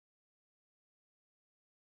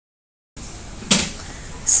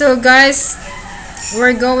So guys,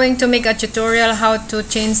 we're going to make a tutorial how to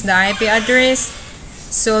change the IP address.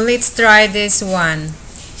 So let's try this one.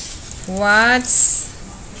 What's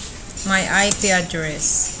my IP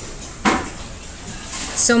address?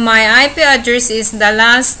 So my IP address is, the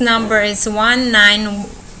last number is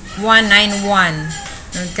 19191.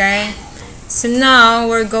 Okay, so now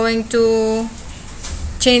we're going to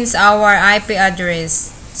change our IP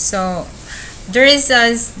address. So there is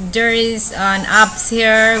an apps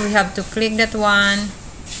here. We have to click that one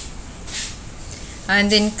and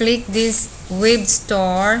then click this web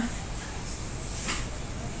store,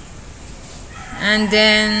 and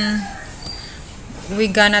then we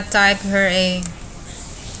gonna type here a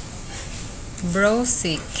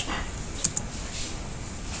browsing.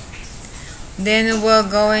 Then we're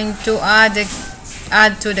going to add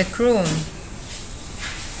to the Chrome.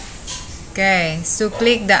 Okay, so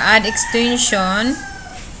click the add extension.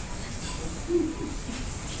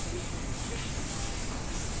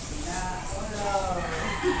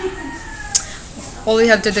 All we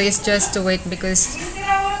have to do is just to wait because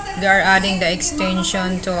they are adding the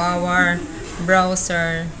extension to our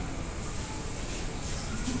browser.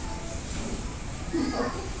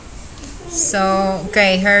 So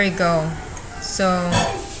okay, here we go. So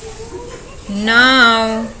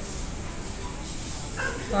now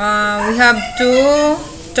we have to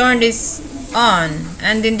turn this on,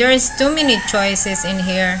 and then there is too many choices in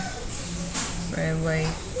here. Wait.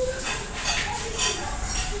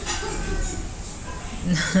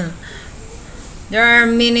 There are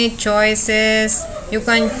many choices. You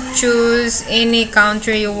can choose any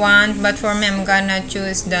country you want, but for me I'm gonna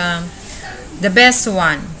choose the best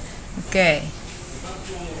one. Okay,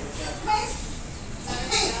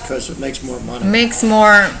 because it makes more money. Makes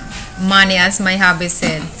more money, as my hubby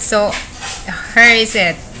said. So here is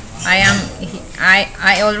it.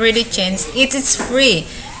 I already changed it. It's free.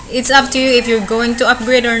 It's up to you if you're going to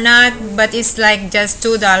upgrade or not, but it's like just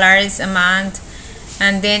 $2 a month,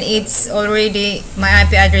 and then it's already, my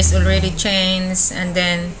IP address already changed. And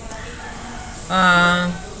then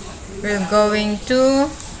we're going to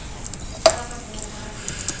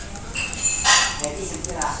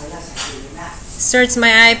search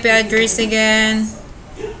my IP address again.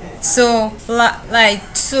 So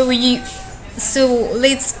let's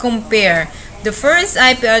compare. The first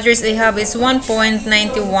IP address I have is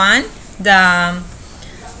 1.91.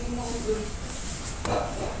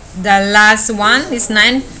 The last one is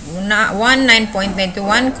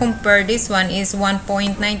 9.91. Compare this one is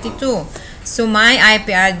 1.92. So my IP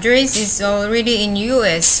address is already in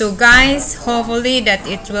US. So guys, hopefully that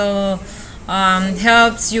it will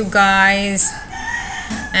helps you guys,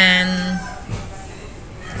 and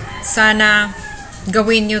sana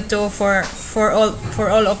gawin nyo to for all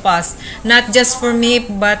of us, not just for me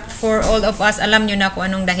but for all of us. Alam nyo na kung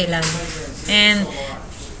anong dahilan. And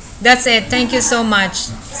that's it. Thank you so much.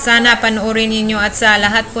 Sana panoorin niyo, at sa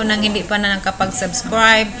lahat po ng hindi pa na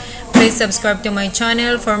nakapag-subscribe, please subscribe to my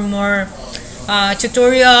channel for more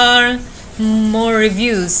tutorial, more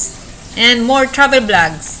reviews, and more travel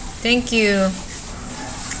vlogs. Thank you,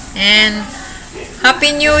 and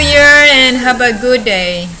Happy New Year, and have a good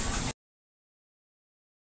day.